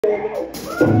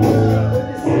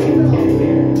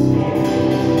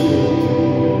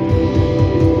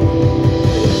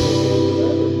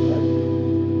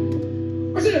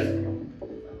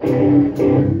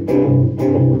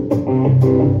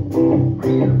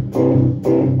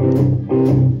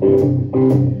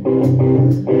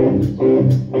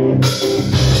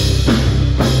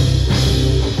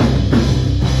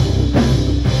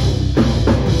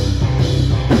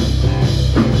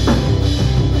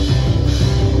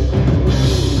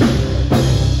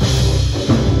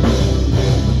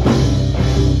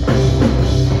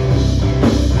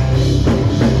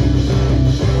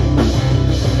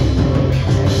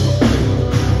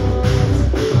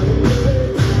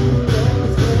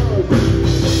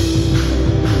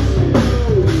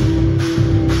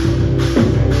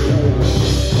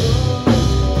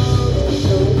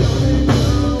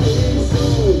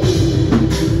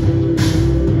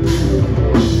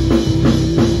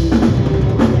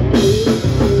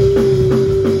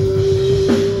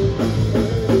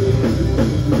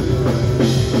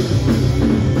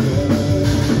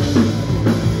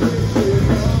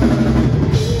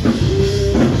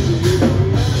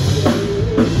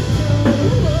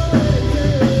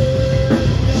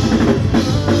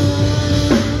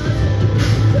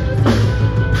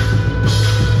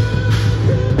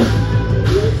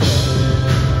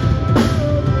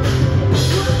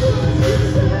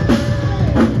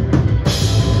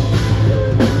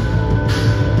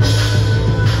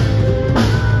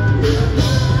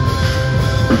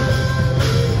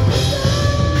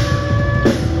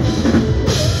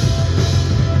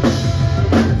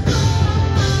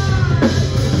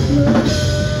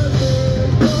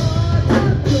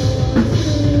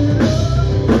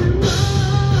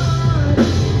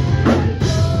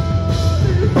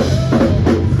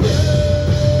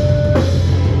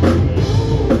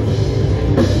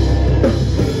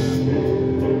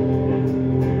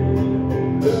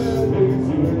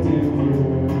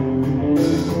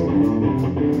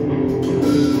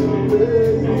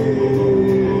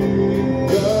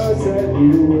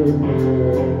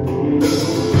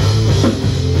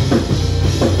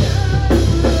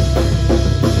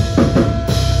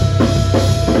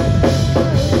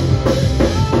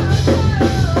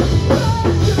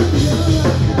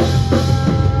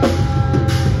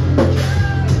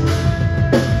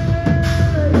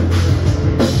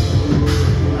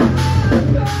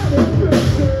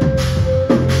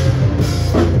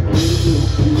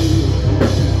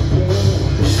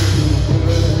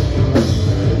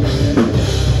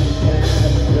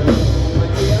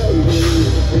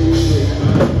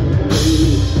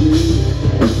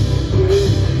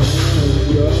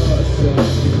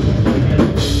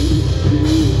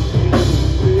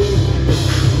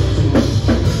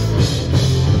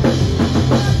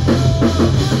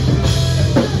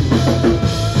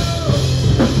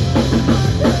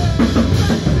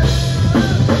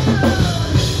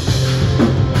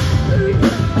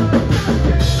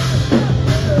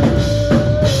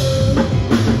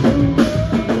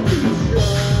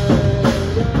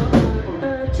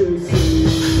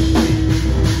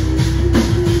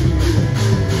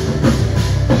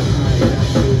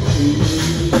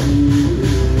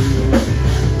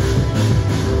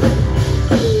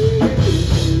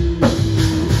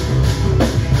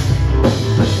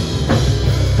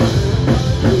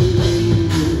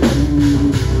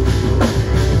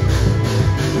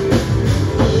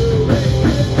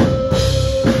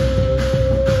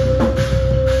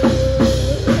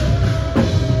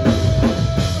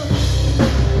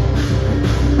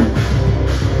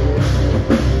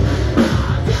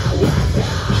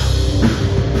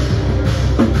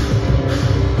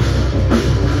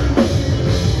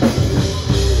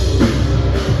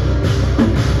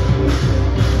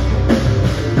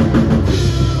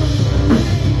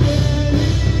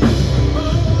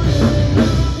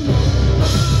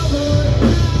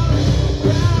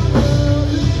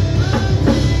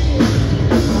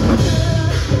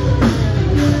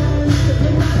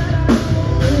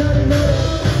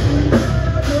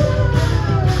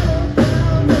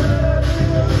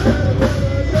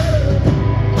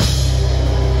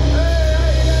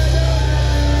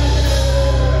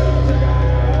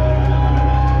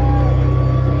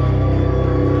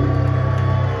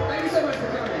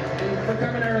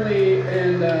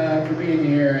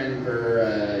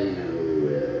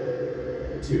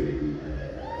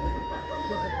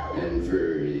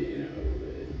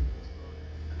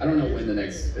I don't know when the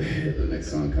next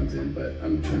song comes in, but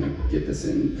I'm trying to get this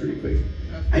in pretty quick.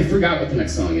 I forgot what the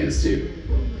next song is too.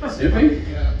 Snooping?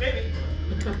 Yeah. Maybe.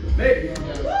 Maybe.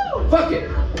 Woo! Fuck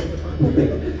it.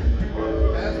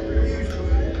 As per usual.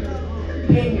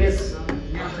 Pingus.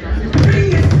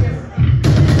 Pingus.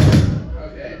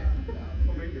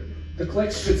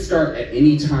 clicks should start at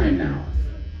any time now.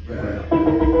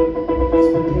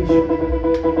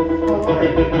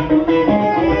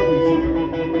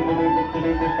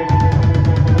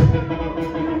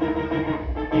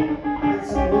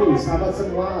 Some moves. How about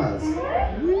some laws?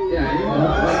 Yeah, you want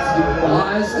to do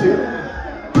laws too?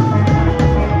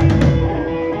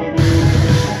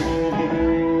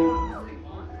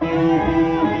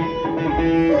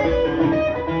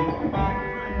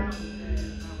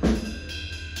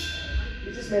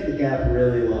 Made the gap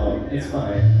really long. It's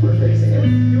fine. We're fixing it.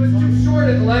 It was too short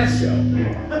at the last show.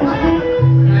 And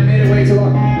I made it way too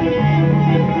long.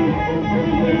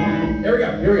 Here we go.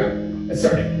 Here we go. Let's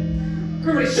start it.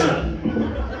 Everybody shut up.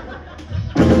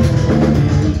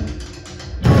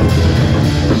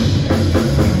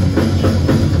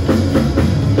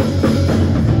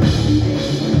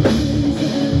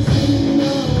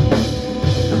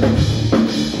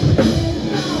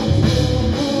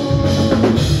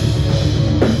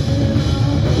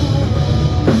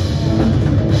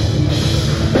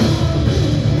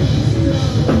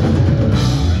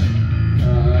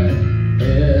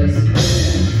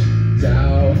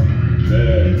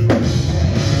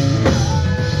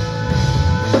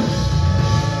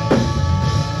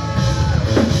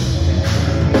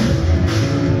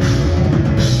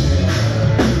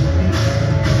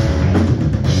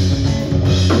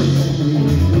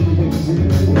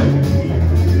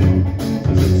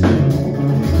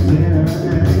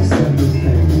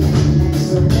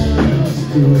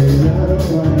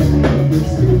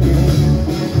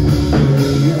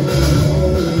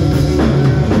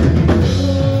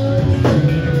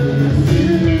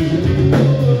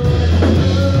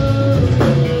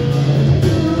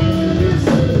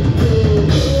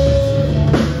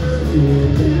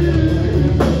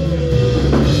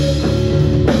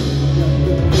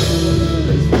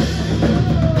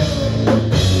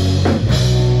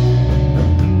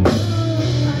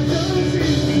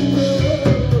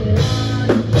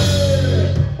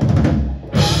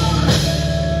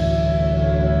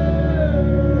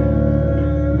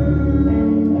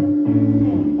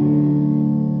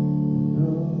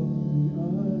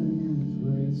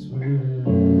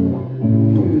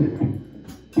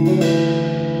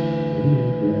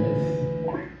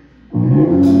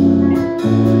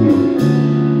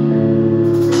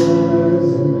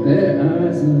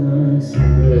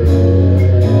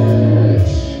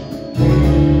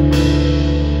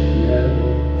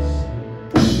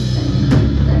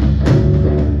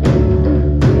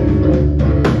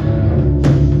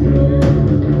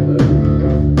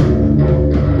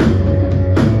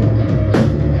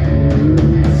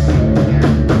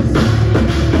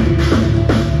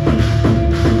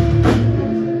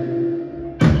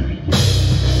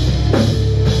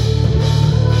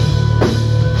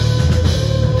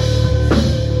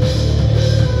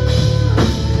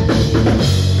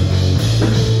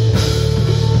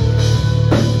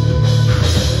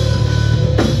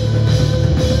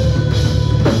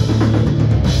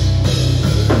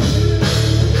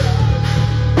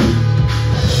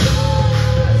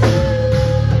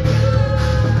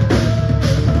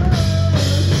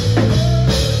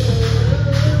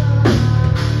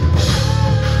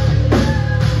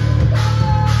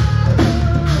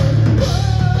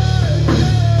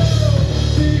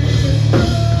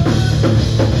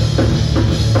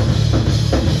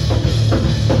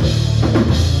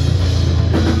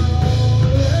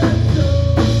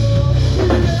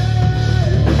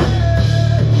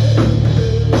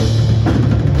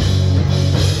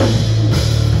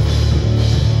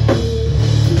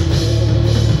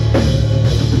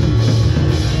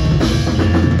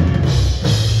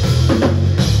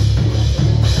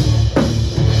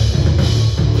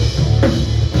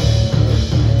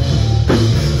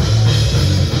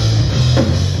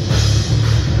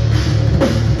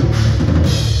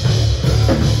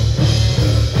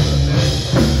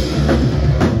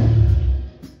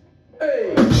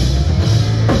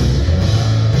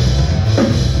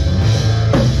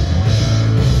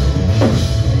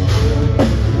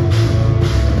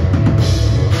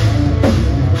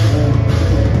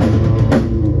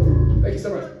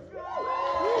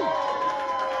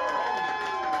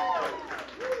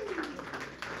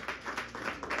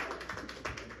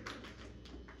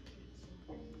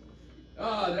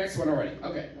 The next one already.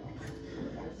 Okay.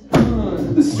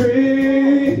 On the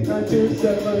street, I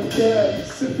discovered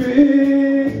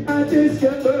recipe. I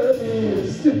discovered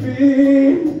this to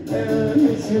be, and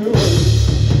it's you.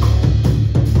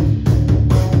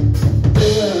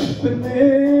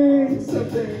 Happening,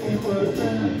 something you would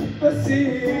never see.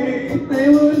 They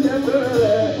would never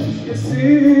let you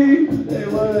see. They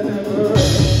would never let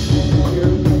you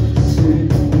see.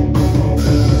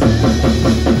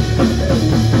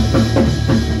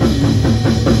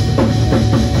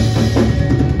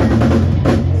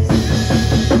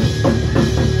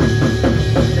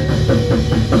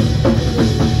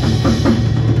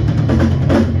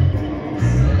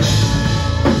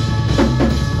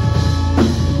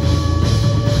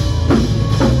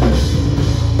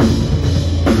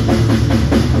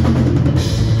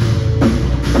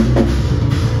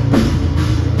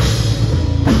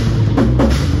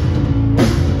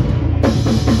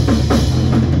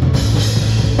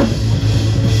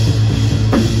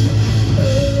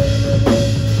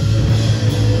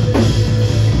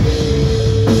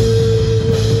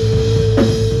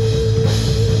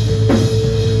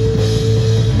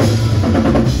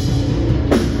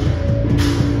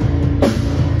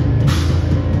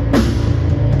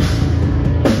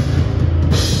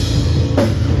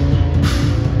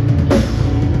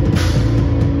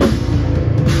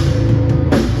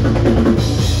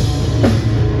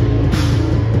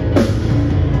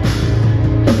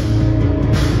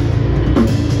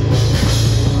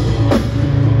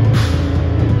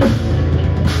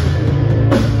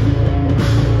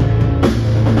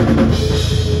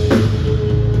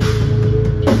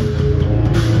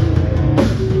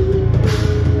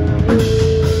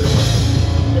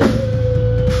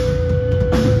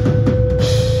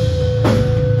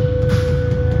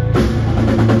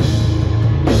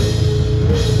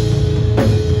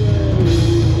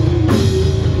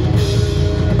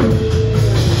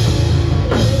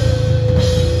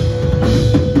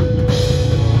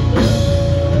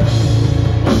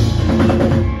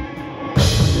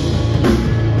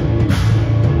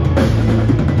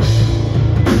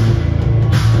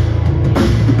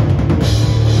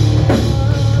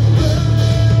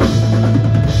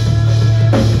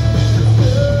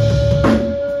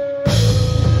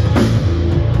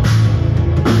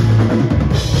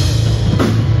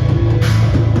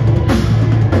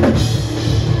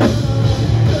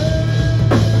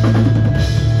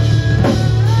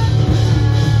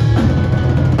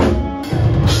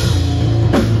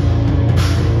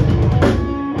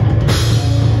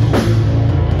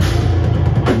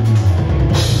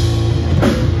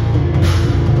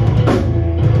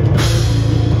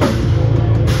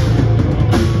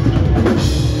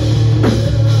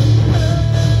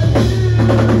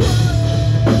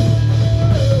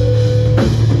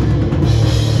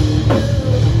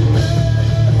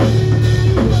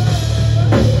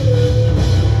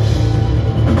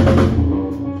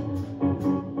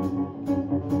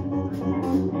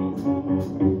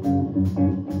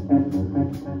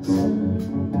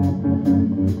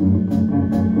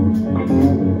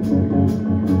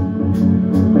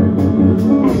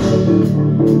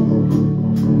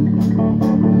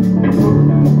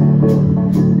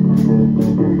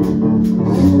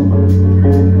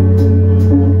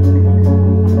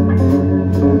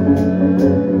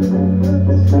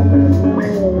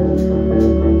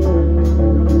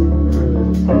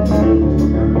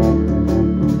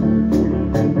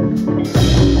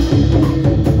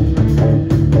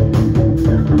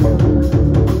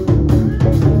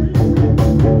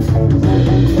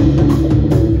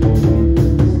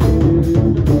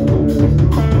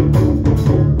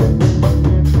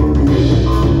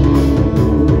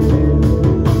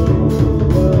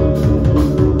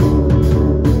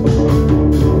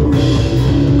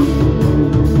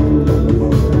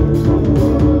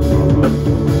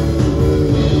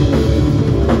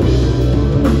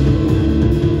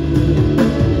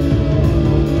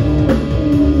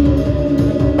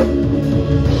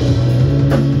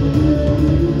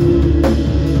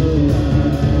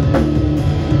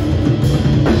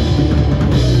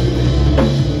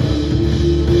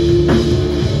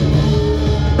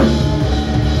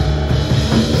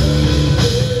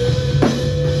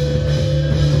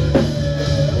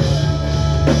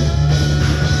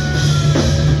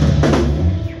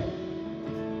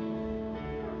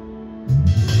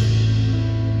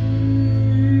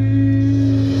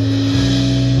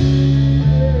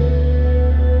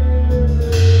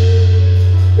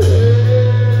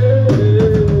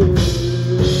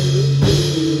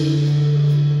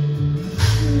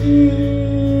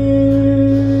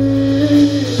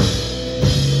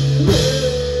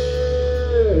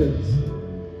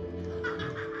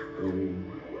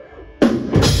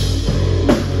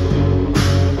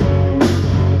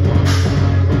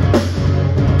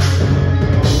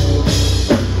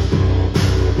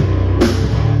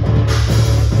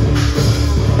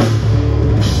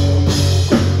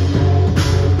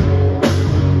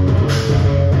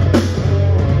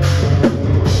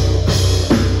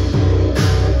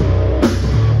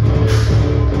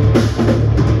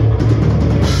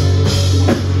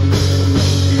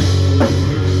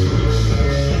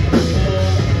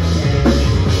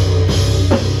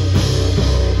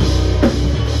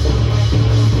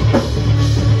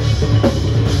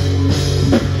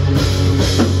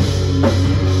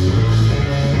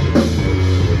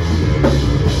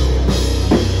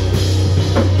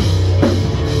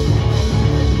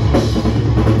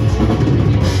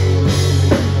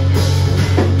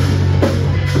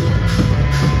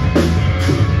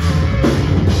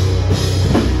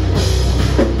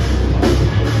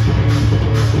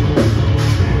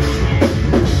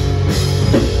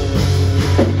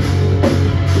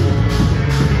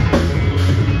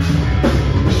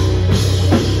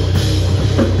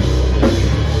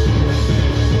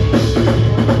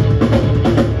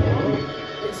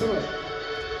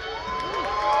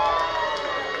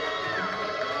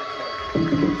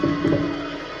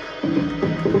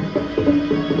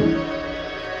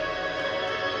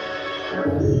 no,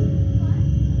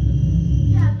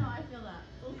 I feel that.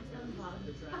 Oh, that was loud.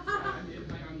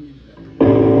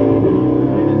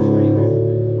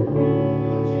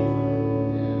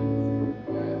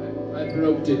 I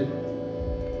broke it.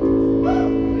 How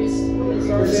many songs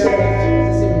are there? Is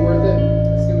this even worth it?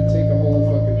 It's gonna take a whole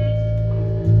fucking.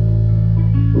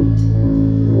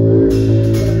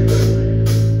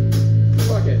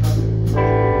 Fuck it.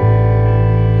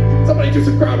 Somebody do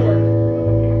some crowd work.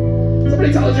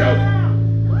 Somebody tell a joke.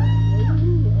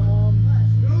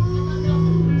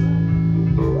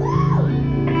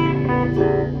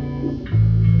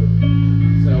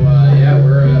 So, yeah,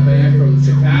 we're a band from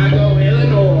Chicago,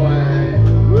 Illinois.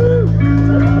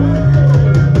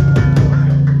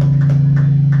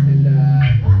 And,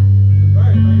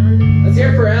 let's hear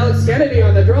it for Alex Kennedy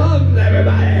on the drums,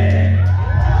 everybody.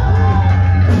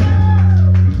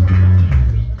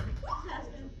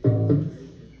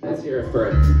 Let's hear it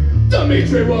for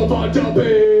Dimitri Wolf on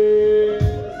jumping.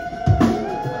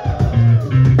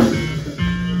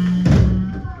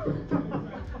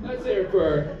 Let's hear it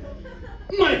for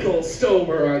Michael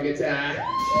Stover on guitar.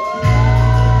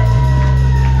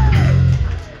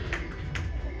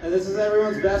 And this is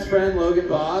everyone's best friend, Logan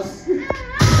Boss.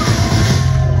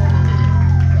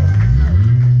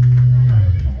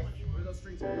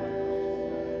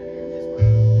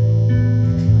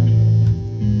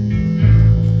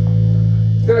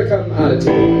 It's gonna come out of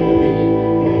tune.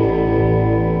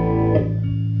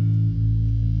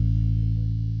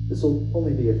 This will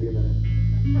only be a few minutes.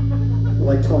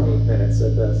 Like 20 minutes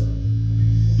at best.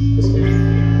 This way.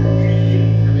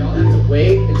 And we all have to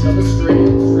wait until the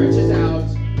string stretches out.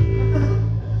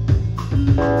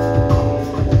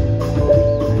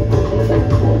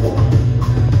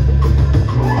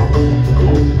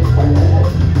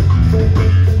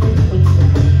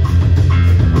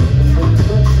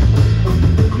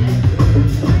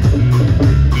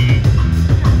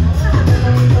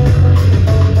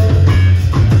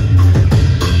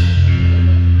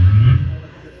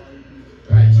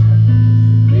 Right.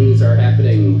 Things are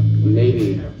happening,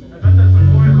 maybe.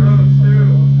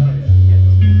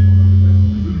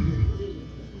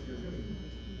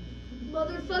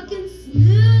 Motherfucking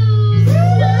Snooze!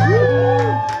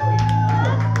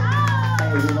 Hey,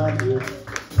 we love you.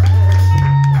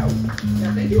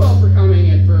 Yeah, thank you all for coming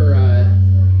and for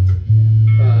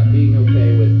being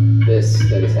okay with this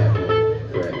that is happening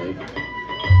currently.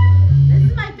 This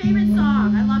is my favorite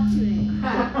song. I love tuning.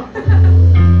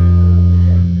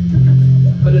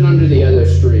 Put it under the other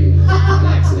string. An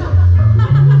accident.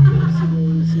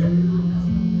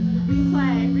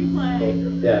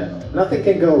 Replay. Yeah, nothing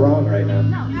can go wrong right now.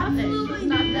 No, nothing. It's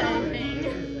not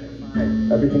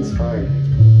anything. Everything's fine.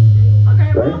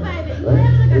 Okay, we're all Right? vibing. Right? We're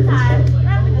having a good Everything's time. fine. We're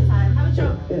having a good time. Have a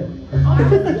joke. Yeah. Oh,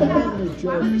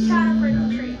 why was the cat afraid of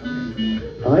the tree?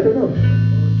 I don't know.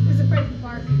 He was afraid of the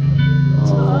bark.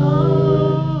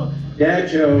 Oh. Dad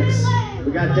jokes.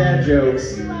 We got dad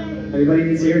jokes. Anybody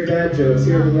needs to hear dad jokes?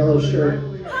 Here in the yellow shirt. I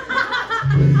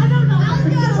don't know. I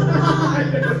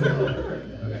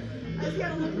just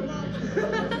gotta look them up.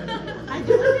 I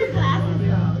do love your glasses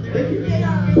though. Thank you. They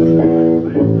are.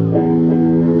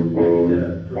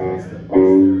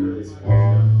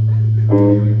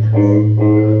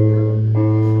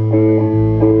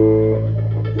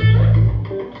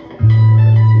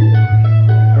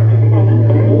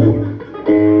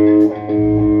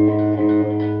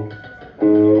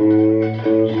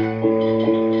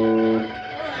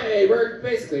 Hey, we're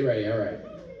basically ready. All right.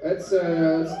 Let's do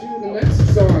the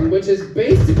next song, which is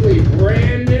basically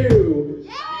brand new.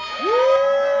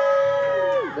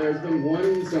 There's been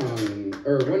one song,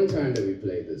 or one time that we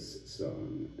played this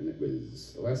song, and it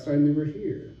was the last time we were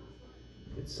here.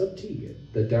 It's Subt April,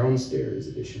 the downstairs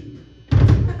edition.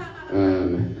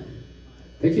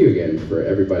 Thank you again for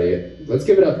everybody. Let's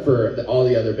give it up for all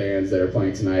the other bands that are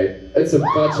playing tonight. It's a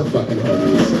bunch of fucking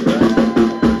homies.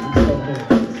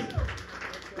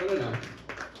 No.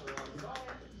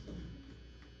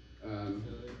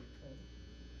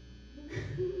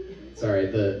 Sorry,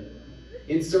 the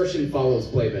insertion follows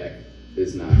playback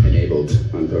is not enabled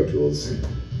on Pro Tools.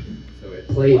 So it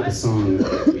played the song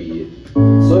that we...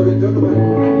 So we talk about it.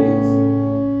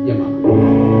 Yeah, mama.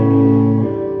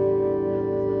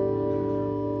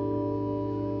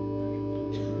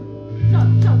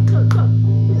 Go.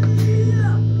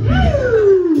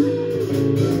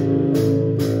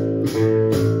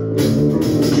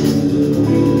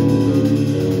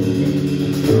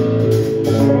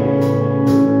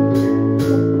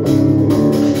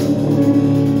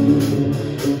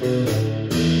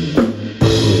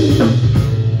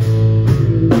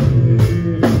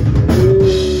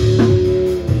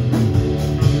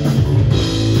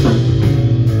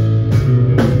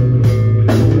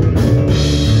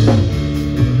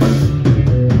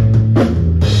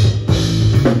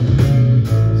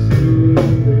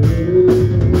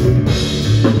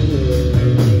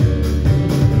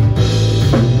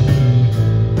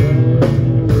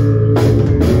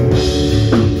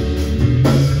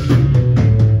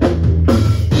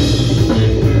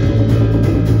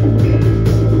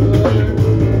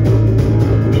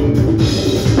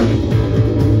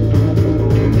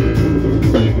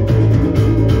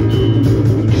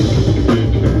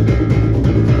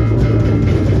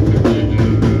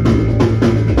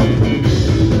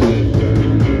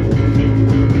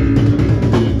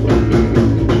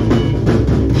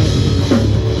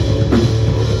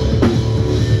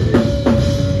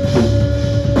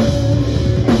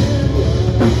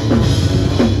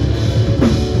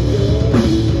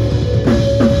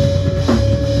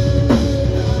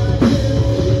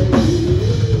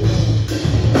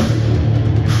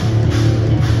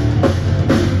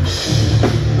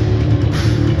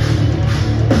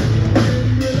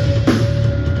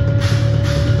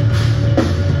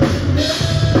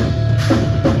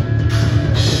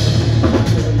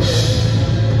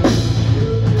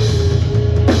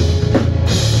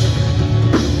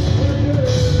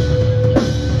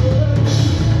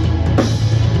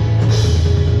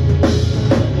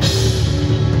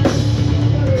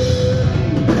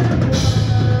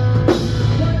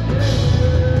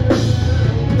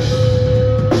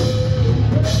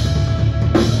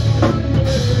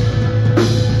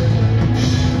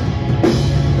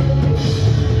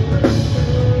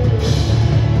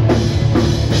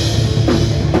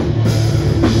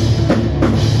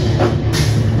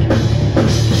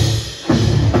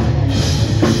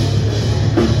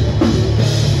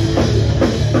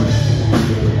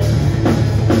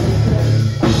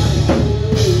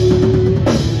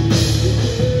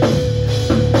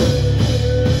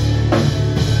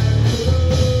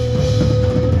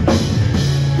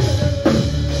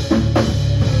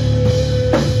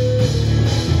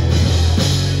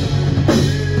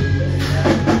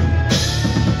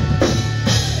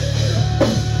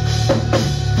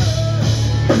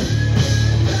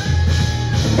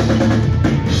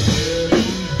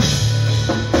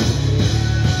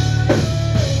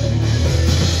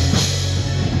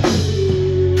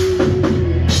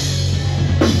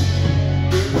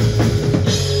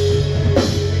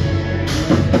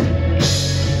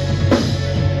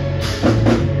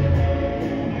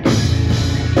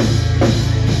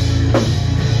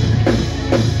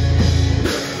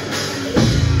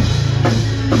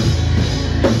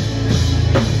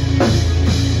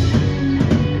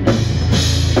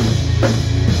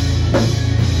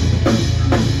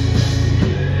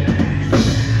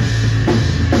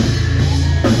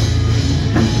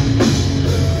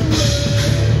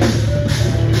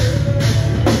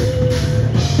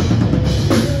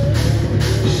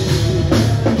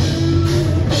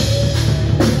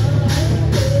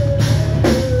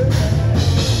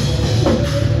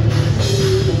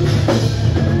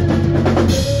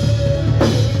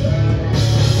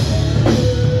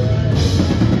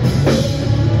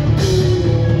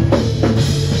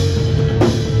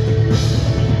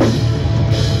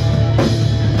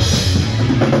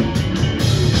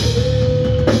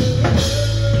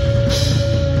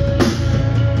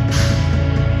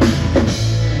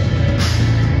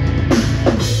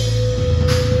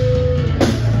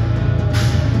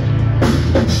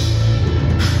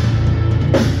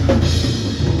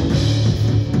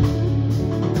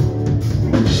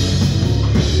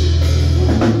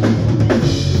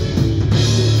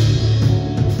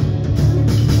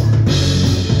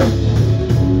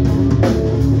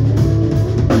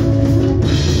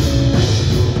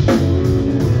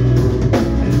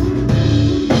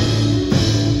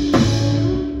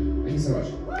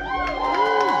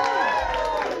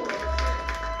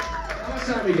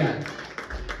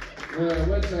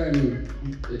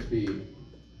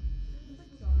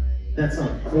 that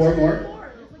song. 4 more?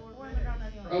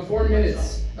 Oh, 4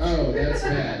 minutes. Oh, that's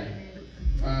bad.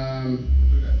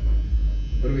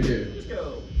 What do we do? Let's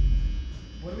go.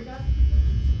 What do we got?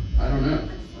 I don't know.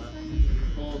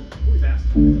 Fast.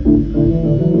 Fuck.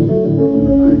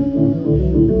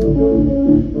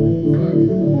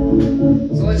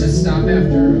 So let's just stop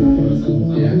after.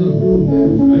 Yeah.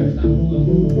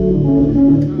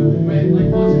 Wait, like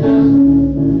watch it out.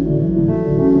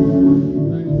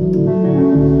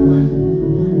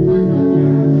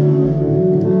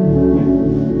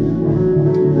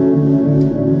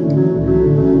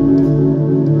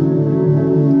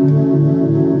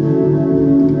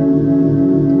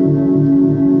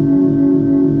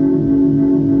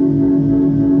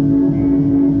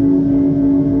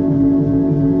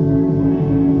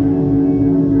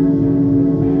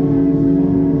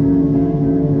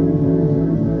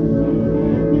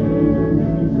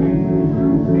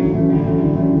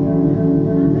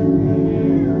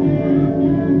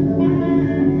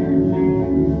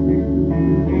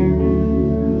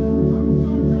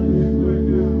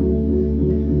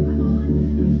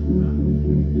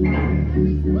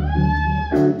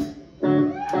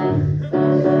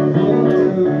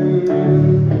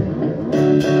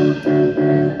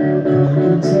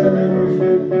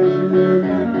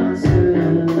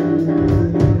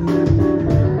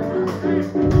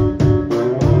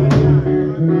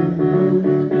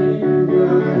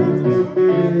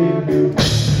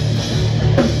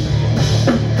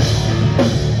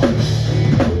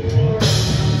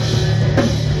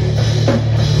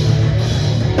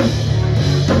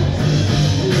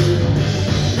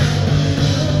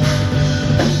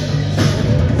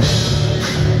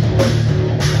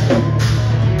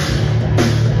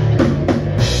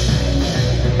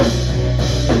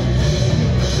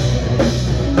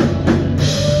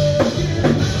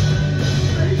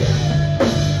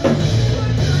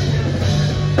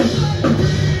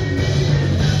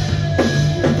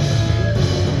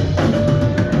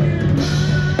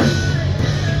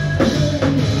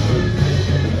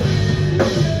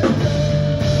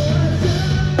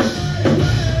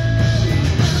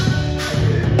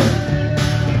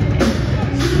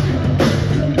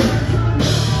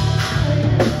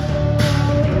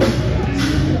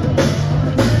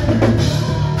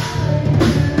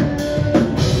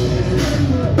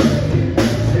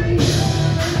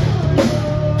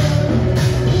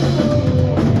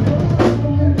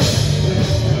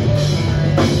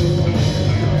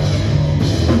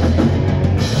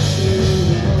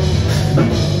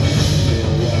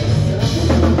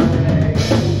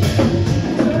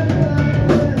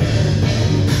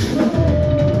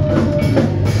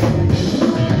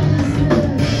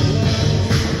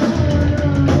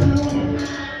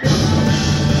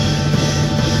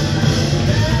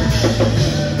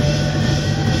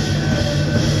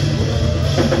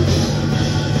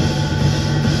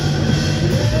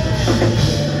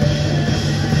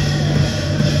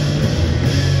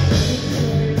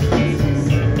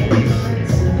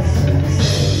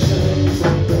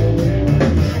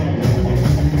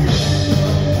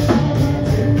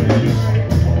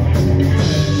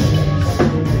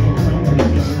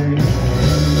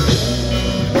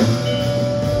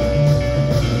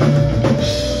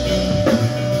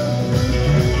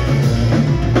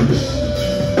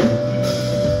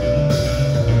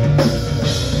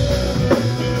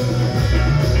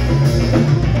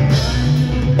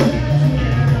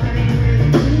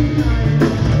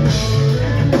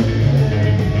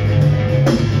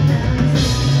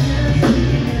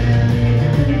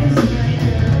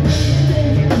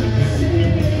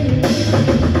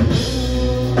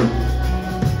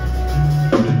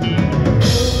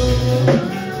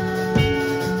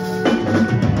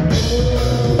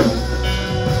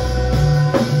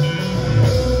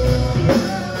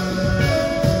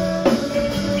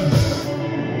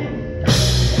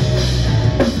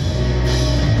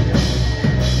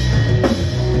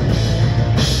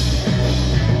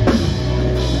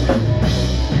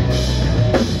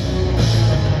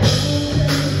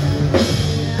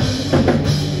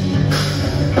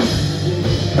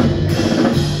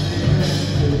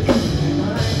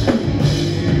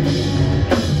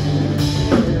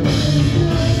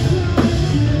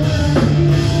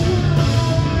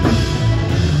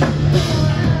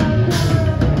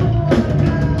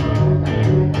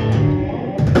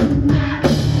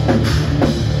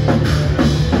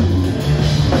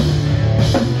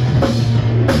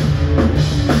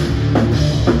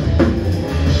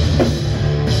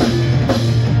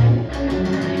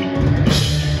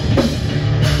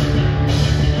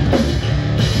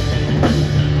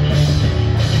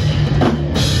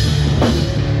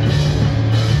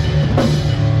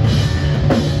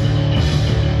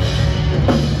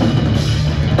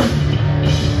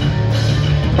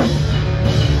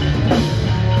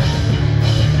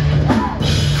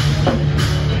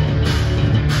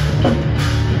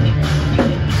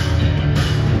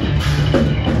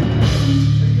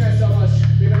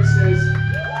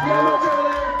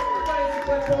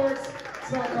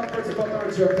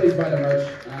 store, please buy the merch.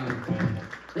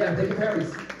 Yeah, thank you for having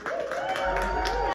us.